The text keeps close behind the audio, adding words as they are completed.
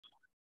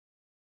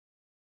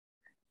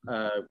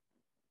uh,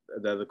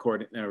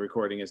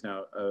 recording is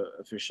now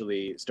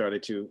officially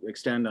started to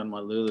extend on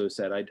what Lulu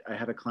said. I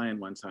had a client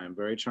one time,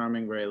 very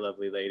charming, very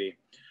lovely lady,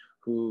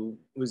 who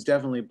was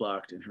definitely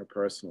blocked in her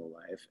personal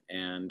life,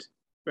 and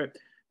but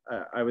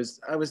I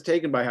was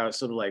taken by how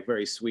sort of like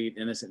very sweet,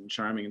 innocent, and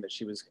charming that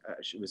she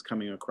was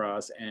coming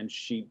across, and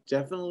she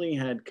definitely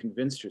had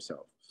convinced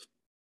herself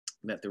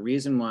that the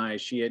reason why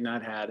she had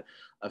not had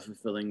a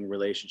fulfilling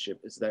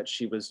relationship is that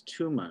she was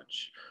too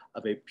much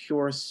of a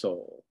pure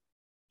soul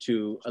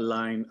to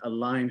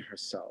align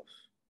herself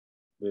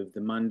with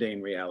the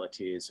mundane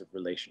realities of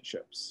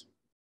relationships.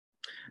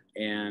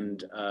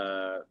 And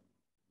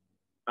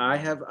I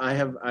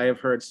have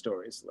heard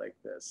stories like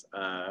this.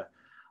 Uh,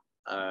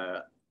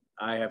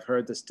 I have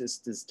heard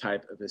this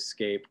type of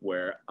escape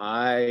where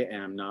I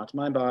am not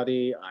my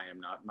body, I am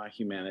not my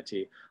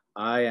humanity,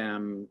 I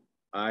am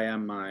I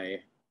am my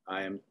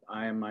I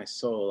am my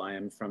soul. I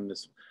am from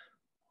this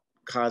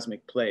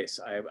cosmic place.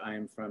 I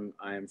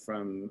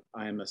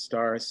am a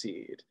star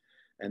seed,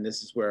 and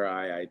this is where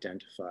I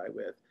identify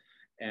with.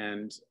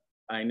 And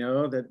I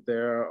know that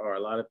there are a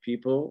lot of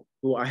people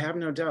who I have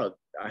no doubt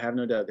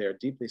they are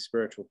deeply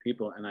spiritual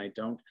people, and I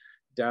don't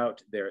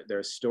doubt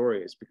their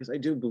stories, because I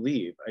do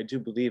believe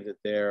that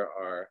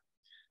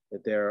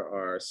there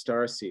are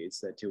star seeds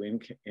that do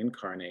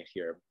incarnate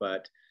here,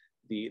 but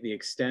the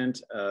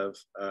extent of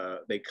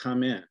they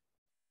come in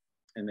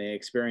and they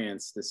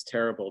experience this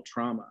terrible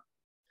trauma,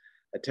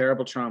 a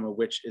terrible trauma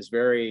which is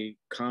very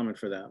common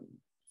for them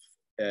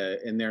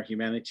in their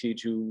humanity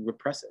to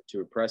repress it,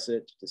 to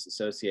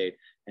disassociate,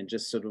 and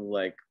just sort of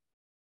like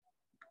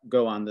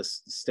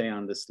stay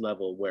on this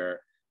level where,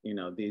 you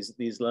know,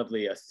 these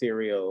lovely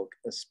ethereal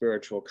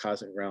spiritual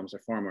cosmic realms are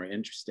far more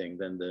interesting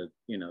than the,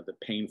 you know, the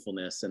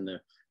painfulness and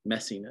the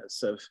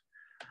messiness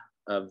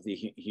of the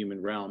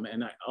human realm.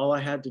 And all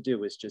I had to do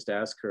was just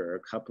ask her a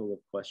couple of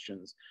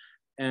questions,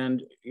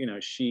 and you know,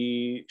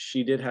 she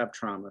did have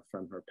trauma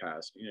from her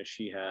past. You know,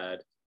 she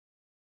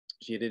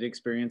did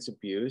experience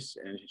abuse,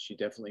 and she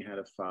definitely had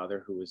a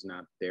father who was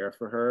not there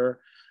for her.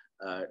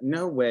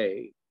 No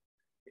way,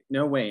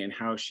 no way in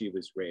how she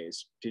was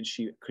raised could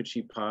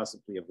she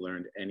possibly have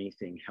learned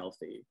anything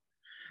healthy.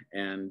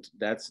 And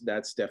that's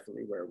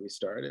definitely where we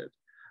started.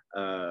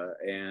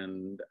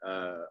 And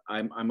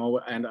I'm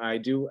always, and I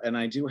do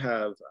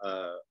have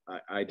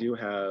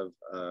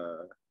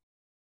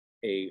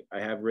I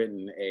have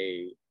written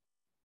a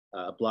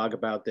blog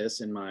about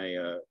this in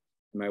my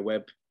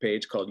web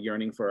page called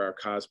Yearning for Our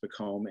Cosmic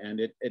Home,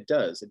 and it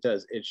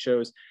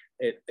shows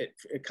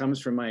it comes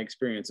from my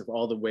experience of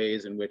all the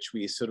ways in which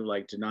we sort of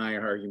like deny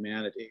our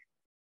humanity,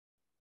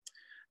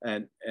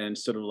 and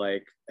sort of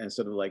like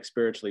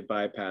spiritually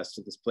bypass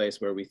to this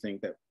place where we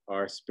think that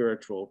our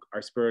spiritual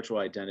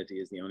identity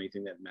is the only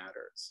thing that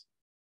matters.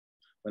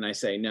 When I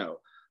say no,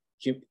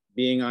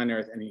 being on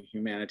earth and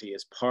humanity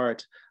is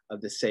part of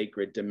the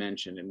sacred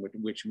dimension in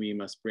which we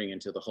must bring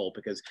into the whole.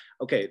 Because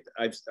okay,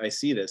 I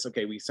see this.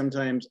 Okay,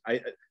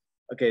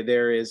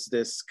 there is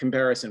this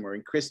comparison where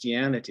in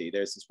Christianity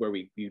there's this where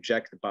we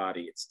reject the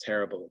body. It's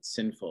terrible. It's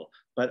sinful.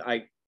 But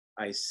I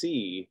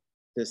see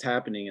this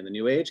happening in the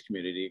New Age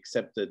community,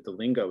 except that the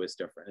lingo is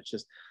different. It's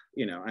just,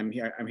 you know, I'm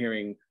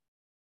hearing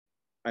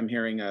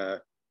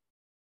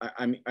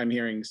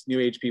New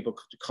Age people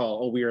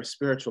call, oh, we are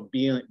spiritual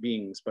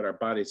beings, but our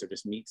bodies are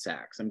just meat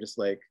sacks. I'm just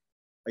like,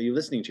 are you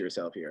listening to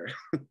yourself here?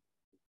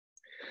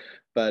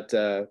 but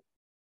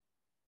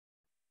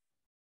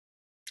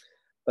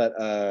but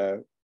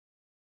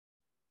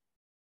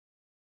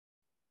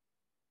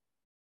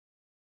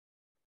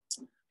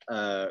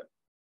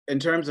in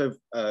terms of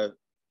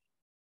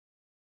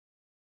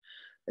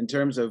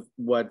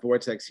what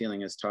vortex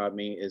healing has taught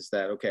me is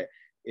that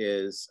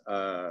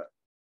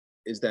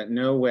is that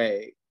no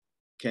way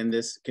can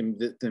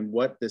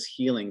what this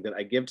healing that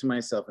I give to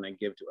myself and I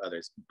give to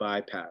others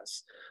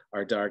bypass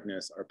our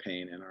darkness, our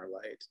pain, and our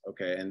light.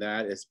 Okay, and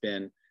that has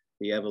been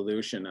the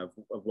evolution of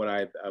what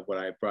I've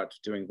brought to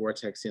doing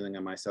vortex healing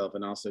on myself,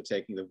 and also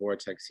taking the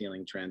vortex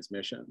healing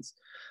transmissions.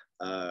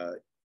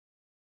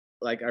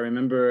 Like I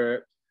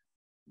remember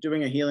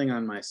doing a healing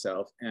on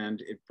myself,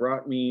 and it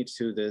brought me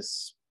to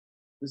this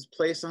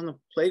place on the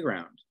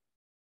playground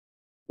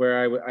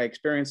where I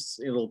experienced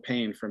a little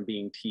pain from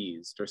being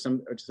teased or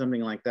something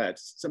like that,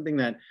 something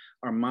that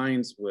our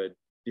minds would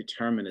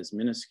determine as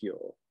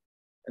minuscule.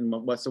 And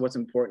what's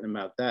important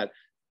about that?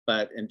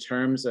 But in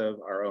terms of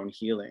our own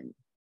healing,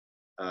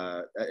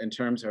 in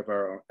terms of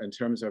our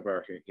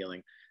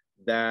healing,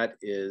 that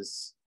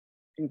is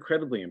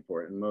incredibly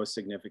important, most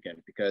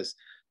significant, because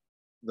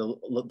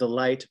the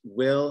light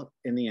will,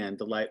 in the end,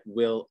 the light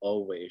will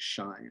always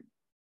shine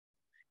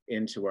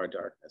into our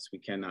darkness. We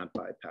cannot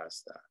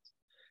bypass that.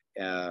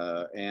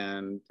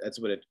 And that's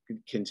what it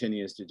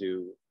continues to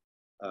do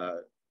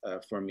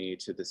for me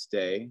to this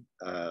day.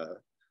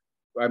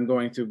 I'm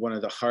going through one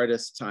of the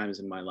hardest times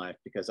in my life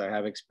because I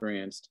have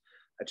experienced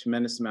a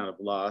tremendous amount of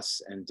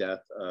loss and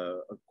death.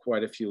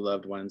 Quite a few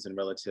loved ones and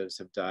relatives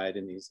have died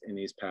in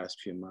these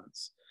past few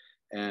months,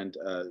 and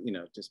you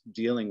know, just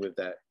dealing with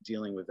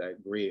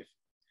that grief.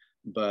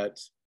 But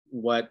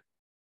what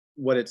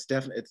it's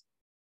definitely, it's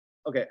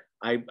okay.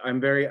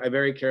 I'm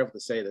very careful to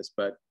say this,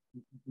 but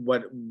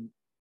what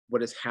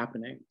what is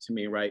happening to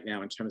me right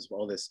now in terms of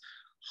all this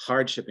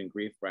hardship and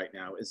grief right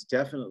now is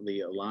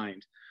definitely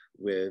aligned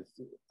with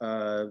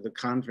the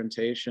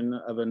confrontation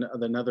of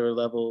another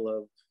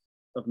level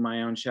of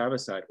my own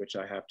Shabbosite, which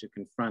I have to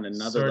confront.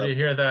 Another Sorry level. to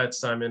hear that,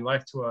 Simon.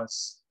 Life to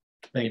us.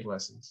 Many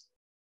blessings.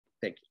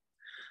 Thank you.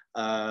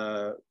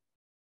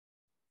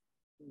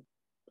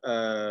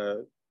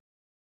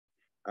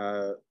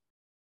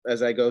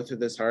 As I go through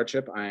this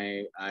hardship,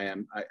 I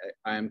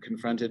am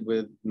confronted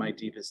with my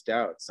deepest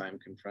doubts. I'm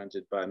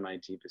confronted by my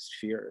deepest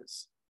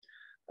fears,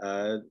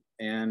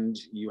 and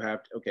you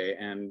have to, okay,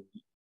 and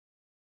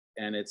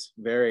it's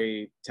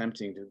very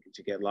tempting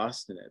to get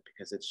lost in it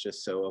because it's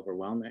just so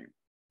overwhelming.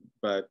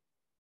 But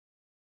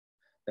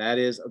that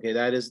is okay.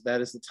 That is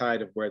the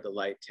tide of where the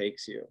light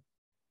takes you.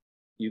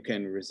 You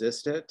can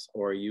resist it,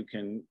 or you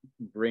can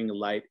bring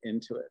light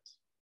into it.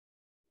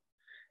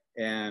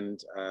 And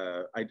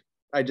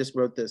I just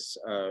wrote this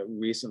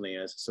recently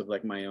as sort of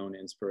like my own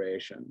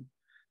inspiration.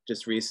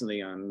 Just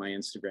recently on my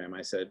Instagram,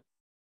 I said,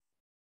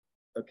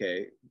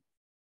 okay,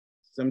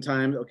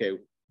 sometimes, okay,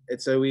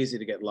 it's so easy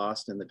to get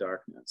lost in the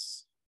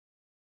darkness.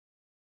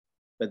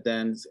 But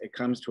then it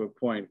comes to a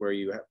point where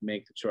you have to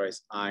make the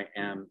choice, I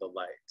am the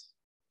light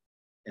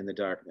in the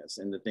darkness.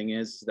 And the thing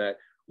is that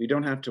we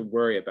don't have to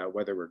worry about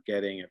whether we're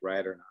getting it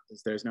right or not.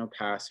 There's no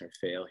pass or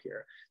fail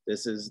here.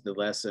 This is the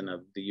lesson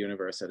of the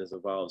universe that has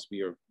evolved.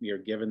 We are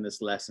given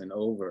this lesson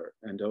over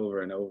and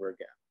over and over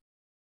again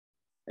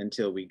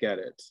until we get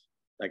it.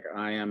 Like,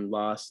 I am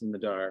lost in the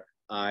dark.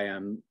 I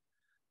am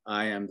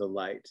the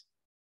light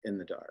in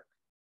the dark.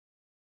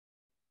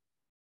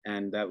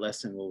 And that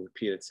lesson will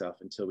repeat itself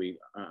until we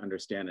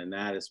understand. And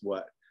that is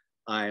what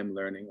I am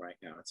learning right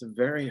now. It's a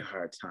very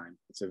hard time.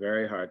 It's a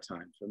very hard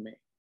time for me.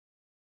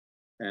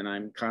 And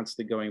I'm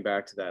constantly going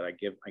back to that. I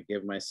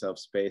give myself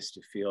space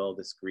to feel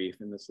this grief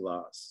and this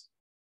loss.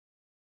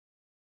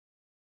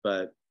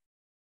 But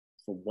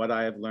from what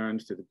I have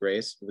learned through the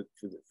grace,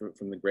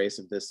 from the grace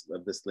of this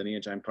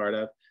lineage I'm part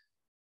of,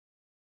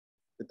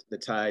 the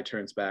tide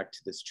turns back to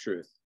this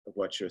truth of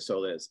what your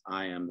soul is.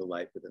 I am the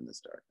light within this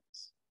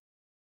darkness.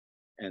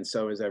 And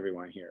so is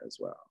everyone here as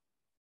well.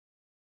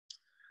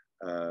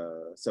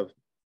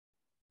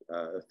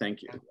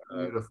 Thank you. That's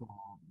beautiful.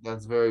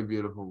 That's very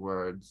beautiful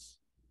words.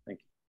 Thank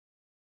you.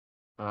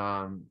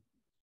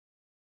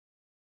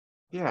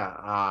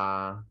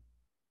 Yeah.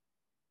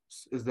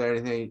 Is there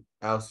anything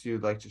else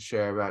you'd like to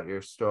share about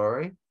your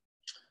story?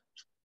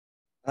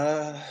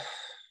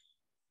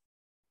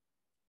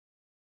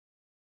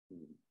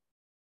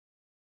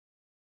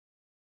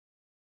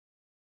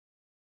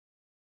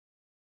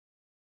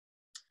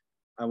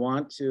 I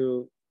want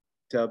to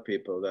tell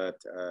people that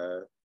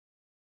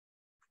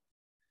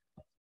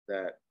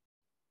that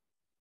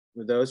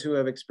with those who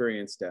have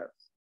experienced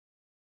death,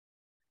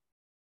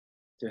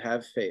 to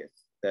have faith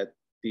that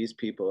these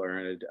people are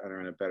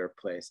in a better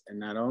place. And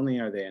not only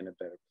are they in a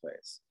better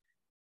place,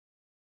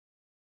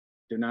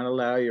 do not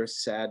allow your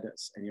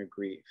sadness and your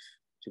grief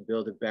to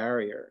build a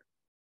barrier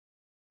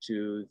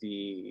to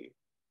the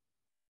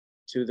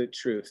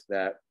truth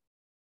that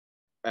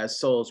as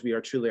souls, we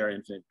are truly our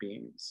infinite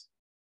beings.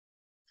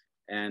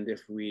 And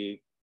if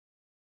we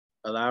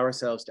allow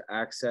ourselves to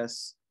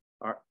access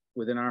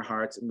within our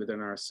hearts and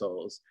within our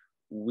souls,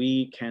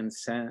 we can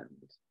send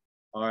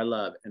our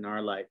love and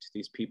our light to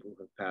these people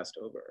who have passed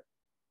over.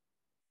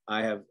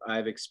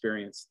 I've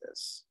experienced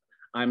this.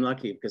 I'm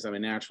lucky because I'm a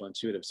natural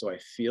intuitive, so I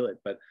feel it,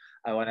 but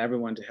I want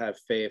everyone to have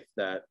faith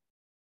that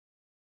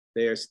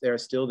they're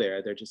still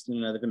there. They're just in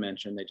another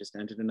dimension. They just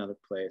entered another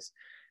place.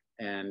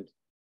 And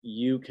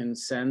you can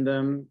send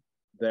them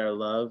their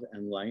love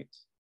and light,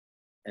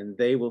 and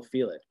they will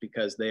feel it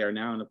because they are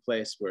now in a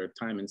place where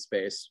time and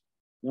space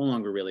no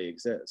longer really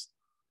exist.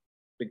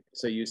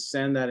 So you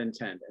send that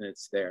intent and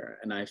it's there.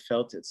 And I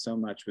felt it so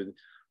much with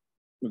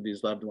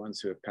these loved ones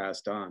who have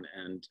passed on,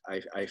 and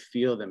I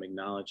feel them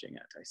acknowledging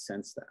it. I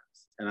sense that.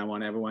 And I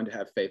want everyone to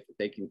have faith that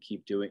they can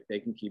keep doing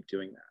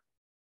that.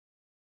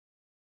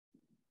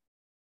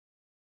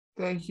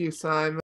 Thank you, Simon.